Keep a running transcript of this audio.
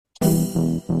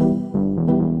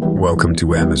Welcome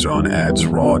to Amazon Ads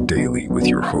Raw Daily with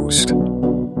your host,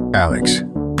 Alex.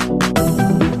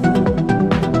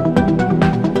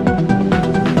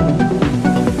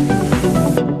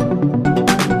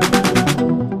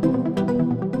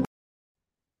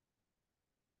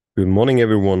 Good morning,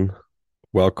 everyone.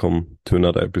 Welcome to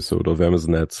another episode of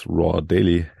Amazon Ads Raw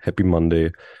Daily. Happy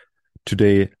Monday.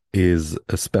 Today is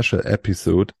a special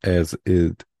episode as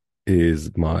it is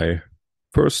my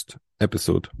first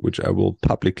episode, which I will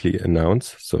publicly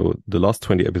announce. So the last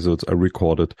 20 episodes I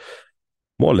recorded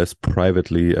more or less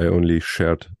privately. I only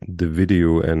shared the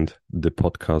video and the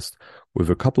podcast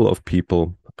with a couple of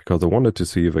people because I wanted to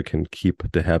see if I can keep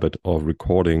the habit of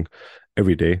recording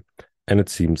every day. And it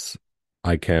seems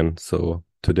I can. So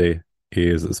today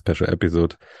is a special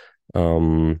episode.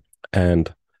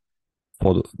 And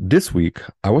for this week,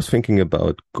 I was thinking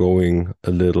about going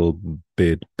a little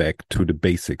bit back to the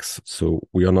basics. So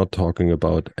we are not talking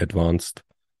about advanced,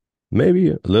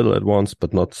 maybe a little advanced,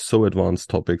 but not so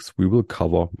advanced topics. We will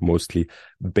cover mostly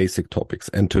basic topics.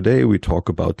 And today we talk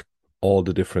about all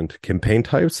the different campaign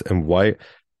types and why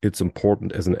it's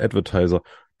important as an advertiser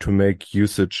to make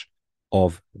usage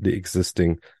of the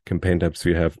existing campaign types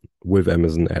we have with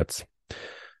Amazon Ads.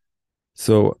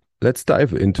 So let's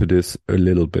dive into this a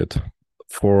little bit.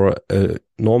 For a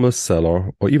normal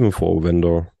seller or even for a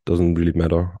vendor, doesn't really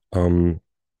matter.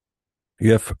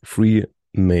 You have three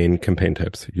main campaign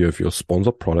types. You have your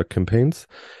sponsored product campaigns,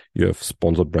 you have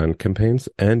sponsored brand campaigns,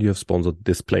 and you have sponsored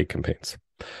display campaigns.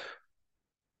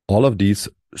 All of these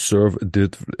serve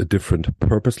a different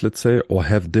purpose, let's say, or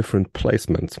have different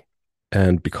placements.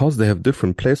 And because they have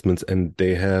different placements and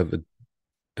they have,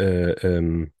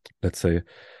 let's say,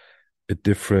 a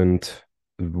different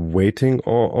weighting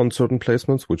on certain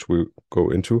placements, which we'll go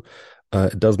into,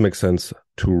 it does make sense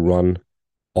to run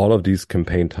all of these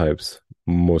campaign types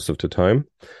most of the time.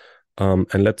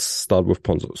 And let's start with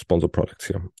sponsored products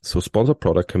here. So sponsored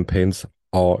product campaigns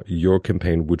are your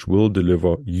campaign, which will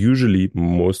deliver usually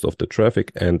most of the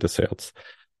traffic and the sales.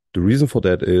 The reason for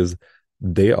that is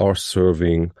they are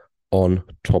serving on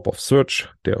top of search.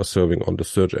 They are serving on the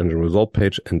search engine result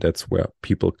page, and that's where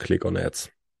people click on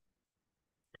ads.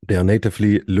 They are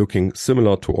natively looking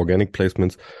similar to organic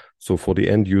placements. So for the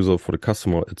end user, for the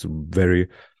customer, it's very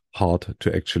hard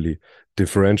to actually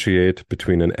differentiate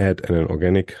between an ad and an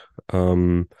organic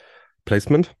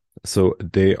placement. So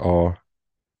they are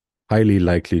highly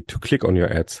likely to click on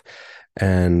your ads.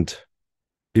 And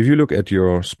if you look at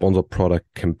your sponsored product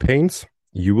campaigns,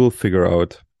 you will figure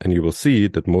out and you will see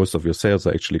that most of your sales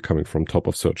are actually coming from top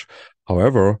of search.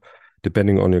 However,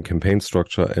 depending on your campaign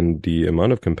structure and the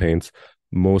amount of campaigns,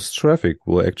 most traffic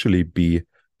will actually be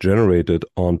generated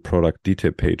on product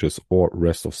detail pages or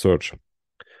rest of search.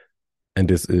 And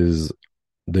this is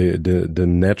the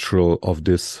natural of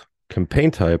this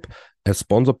campaign type, as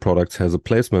sponsored products has a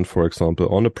placement, for example,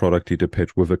 on the product detail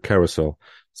page with a carousel.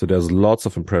 So there's lots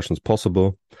of impressions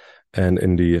possible. And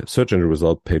in the search engine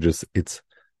result pages, it's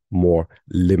more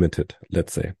limited,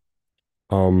 let's say.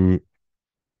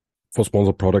 For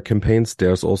sponsored product campaigns,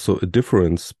 there's also a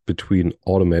difference between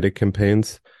automatic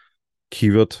campaigns,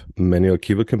 manual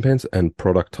keyword campaigns, and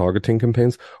product targeting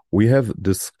campaigns. We have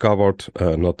discussed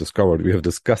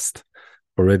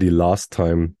already last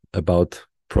time about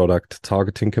product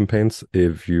targeting campaigns.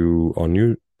 If you are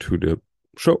new to the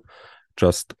show,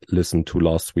 just listen to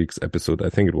last week's episode. I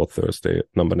think it was Thursday,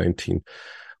 number 19.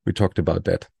 We talked about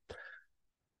that.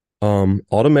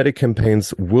 Automatic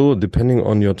campaigns will, depending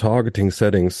on your targeting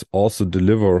settings, also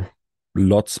deliver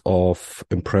lots of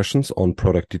impressions on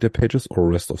product detail pages or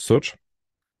rest of search.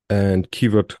 And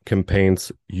keyword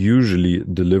campaigns usually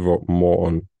deliver more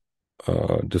on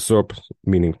the SERP,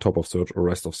 meaning top of search or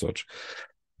rest of search.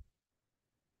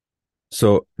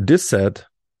 So this said,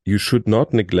 you should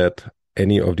not neglect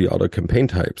any of the other campaign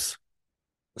types.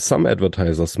 Some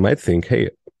advertisers might think, hey,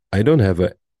 I don't have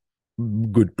a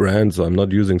good brand, so I'm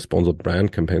not using sponsored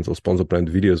brand campaigns or sponsored brand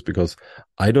videos because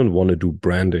I don't want to do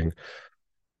branding.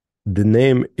 The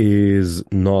name is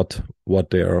not what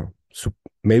they are. So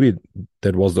maybe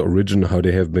that was the origin, how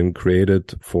they have been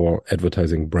created for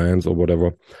advertising brands or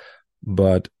whatever.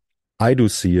 But I do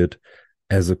see it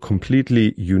as a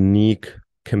completely unique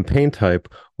campaign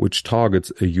type, which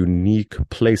targets a unique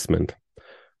placement.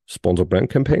 Sponsored brand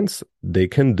campaigns, they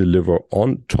can deliver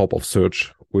on top of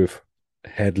search with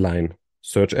headline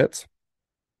search ads.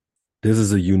 This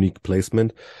is a unique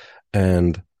placement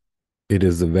and it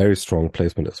is a very strong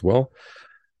placement as well.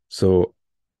 So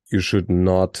you should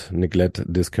not neglect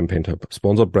this campaign type.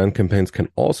 Sponsored brand campaigns can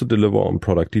also deliver on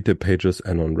product detail pages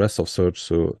and on rest of search.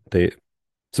 So they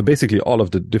So basically all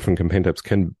of the different campaign types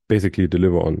can basically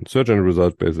deliver on search and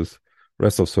result basis,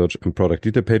 rest of search and product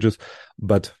detail pages.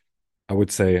 But I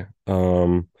would say,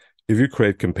 if you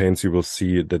create campaigns, you will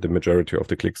see that the majority of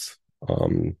the clicks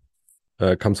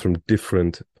comes from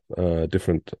different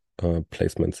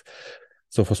placements.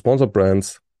 So for sponsored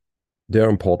brands, they're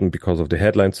important because of the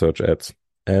headline search ads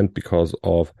and because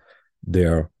of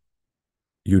their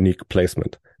unique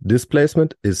placement. This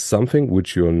placement is something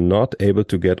which you're not able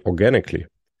to get organically.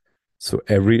 So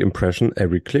every impression,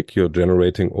 every click you're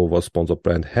generating over a sponsored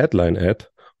brand headline ad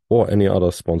or any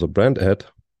other sponsored brand ad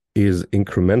is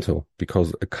incremental,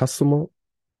 because a customer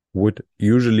would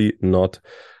usually not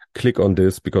click on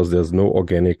this because there's no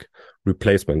organic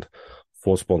replacement.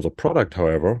 For sponsored product,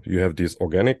 however, you have these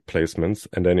organic placements,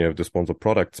 and then you have the sponsored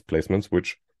products placements,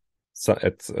 which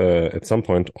at some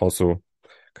point also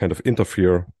kind of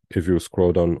interfere. If you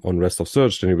scroll down on rest of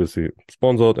search, then you will see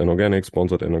sponsored and organic,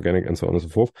 and so on and so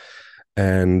forth.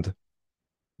 And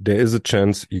there is a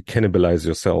chance you cannibalize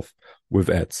yourself with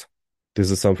ads. This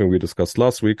is something we discussed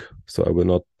last week, so I will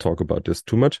not talk about this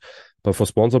too much. But for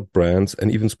sponsored brands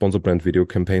and even sponsored brand video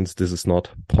campaigns, this is not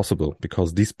possible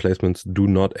because these placements do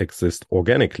not exist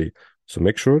organically. So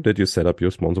make sure that you set up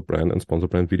your sponsored brand and sponsored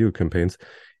brand video campaigns,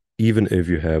 even if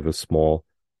you have a small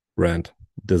brand.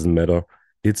 Doesn't matter.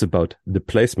 It's about the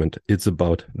placement. It's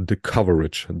about the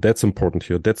coverage. That's important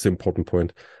here. That's the important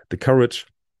point. The coverage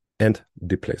and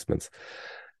the placements.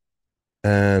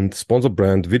 And sponsored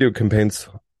brand video campaigns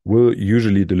will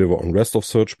usually deliver on rest of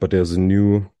search, but there's a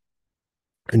new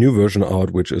version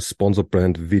out, which is sponsored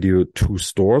brand video to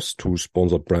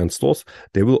sponsored brand stores.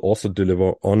 They will also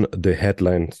deliver on the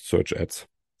headline search ads.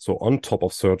 So on top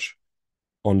of search,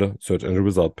 on the search and the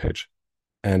result page.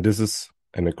 And this is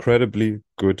an incredibly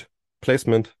good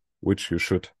placement, which you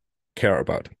should care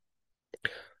about.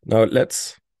 Now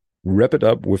let's wrap it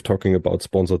up with talking about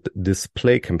sponsored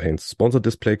display campaigns. Sponsored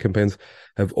display campaigns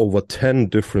have over 10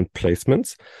 different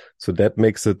placements. So that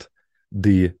makes it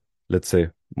the, let's say,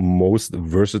 most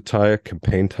versatile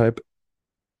campaign type,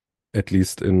 at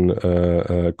least in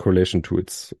correlation to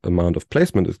its amount of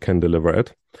placement it can deliver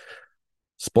at.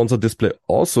 Sponsored display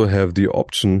also have the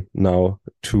option now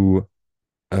to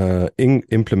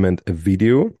implement a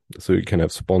video. So you can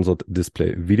have sponsored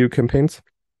display video campaigns.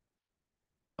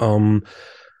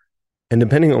 And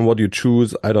depending on what you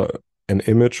choose, either an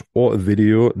image or a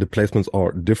video, the placements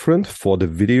are different. For the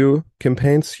video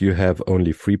campaigns, you have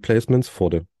only 3 placements. For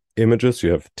the images,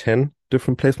 you have 10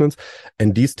 different placements.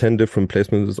 And these 10 different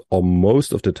placements are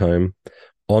most of the time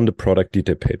on the product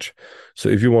detail page. So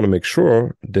if you want to make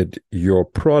sure that your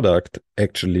product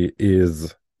actually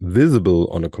is visible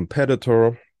on a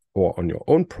competitor or on your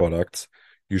own products,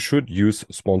 you should use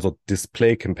sponsored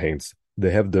display campaigns.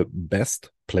 They have the best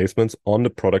placements on the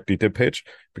product detail page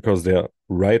because they're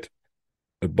right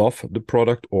above the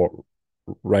product or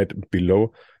right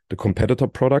below the competitor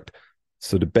product.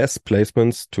 So the best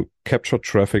placements to capture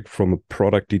traffic from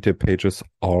product detail pages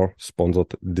are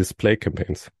sponsored display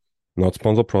campaigns, not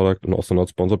sponsored product and also not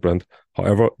sponsored brand.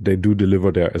 However, they do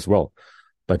deliver there as well,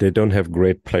 but they don't have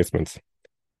great placements.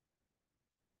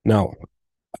 Now,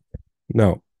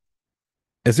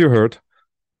 as you heard,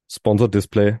 sponsored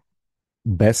display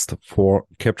best for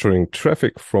capturing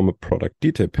traffic from a product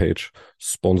detail page.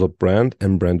 Sponsored brand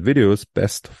and brand videos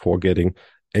best for getting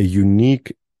a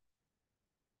unique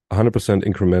 100%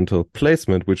 incremental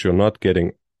placement, which you're not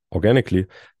getting organically.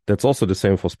 That's also the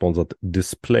same for sponsored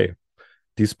display.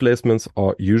 These placements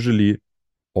are usually,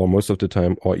 or most of the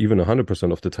time, or even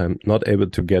 100% of the time, not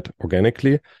able to get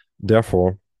organically.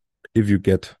 Therefore, if you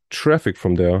get traffic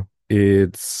from there,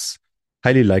 it's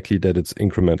highly likely that it's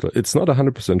incremental. It's not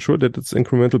 100% sure that it's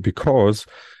incremental because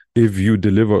if you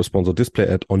deliver a sponsored display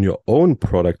ad on your own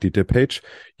product detail page,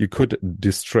 you could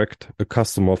distract a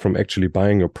customer from actually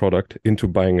buying your product into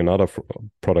buying another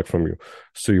product from you.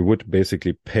 So you would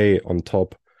basically pay on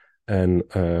top and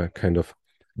kind of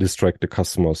distract the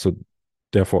customer. So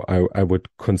therefore, I would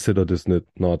consider this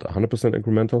not 100%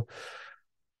 incremental.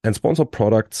 And sponsored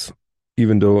products,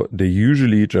 even though they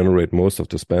usually generate most of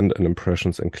the spend and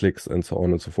impressions and clicks and so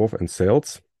on and so forth and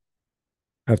sales,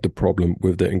 have the problem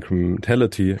with the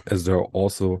incrementality as they're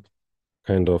also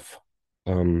kind of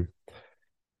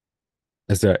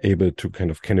as they're able to kind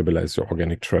of cannibalize your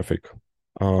organic traffic.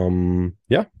 I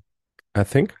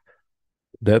think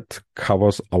that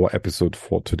covers our episode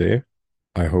for today.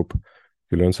 I hope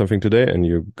you learned something today and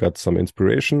you got some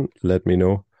inspiration. Let me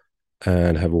know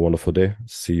and have a wonderful day.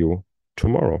 See you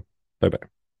tomorrow. Bye-bye.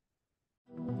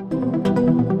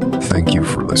 Thank you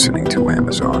for listening to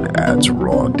Amazon Ads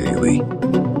Raw Daily.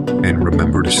 And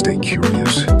remember to stay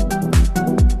curious.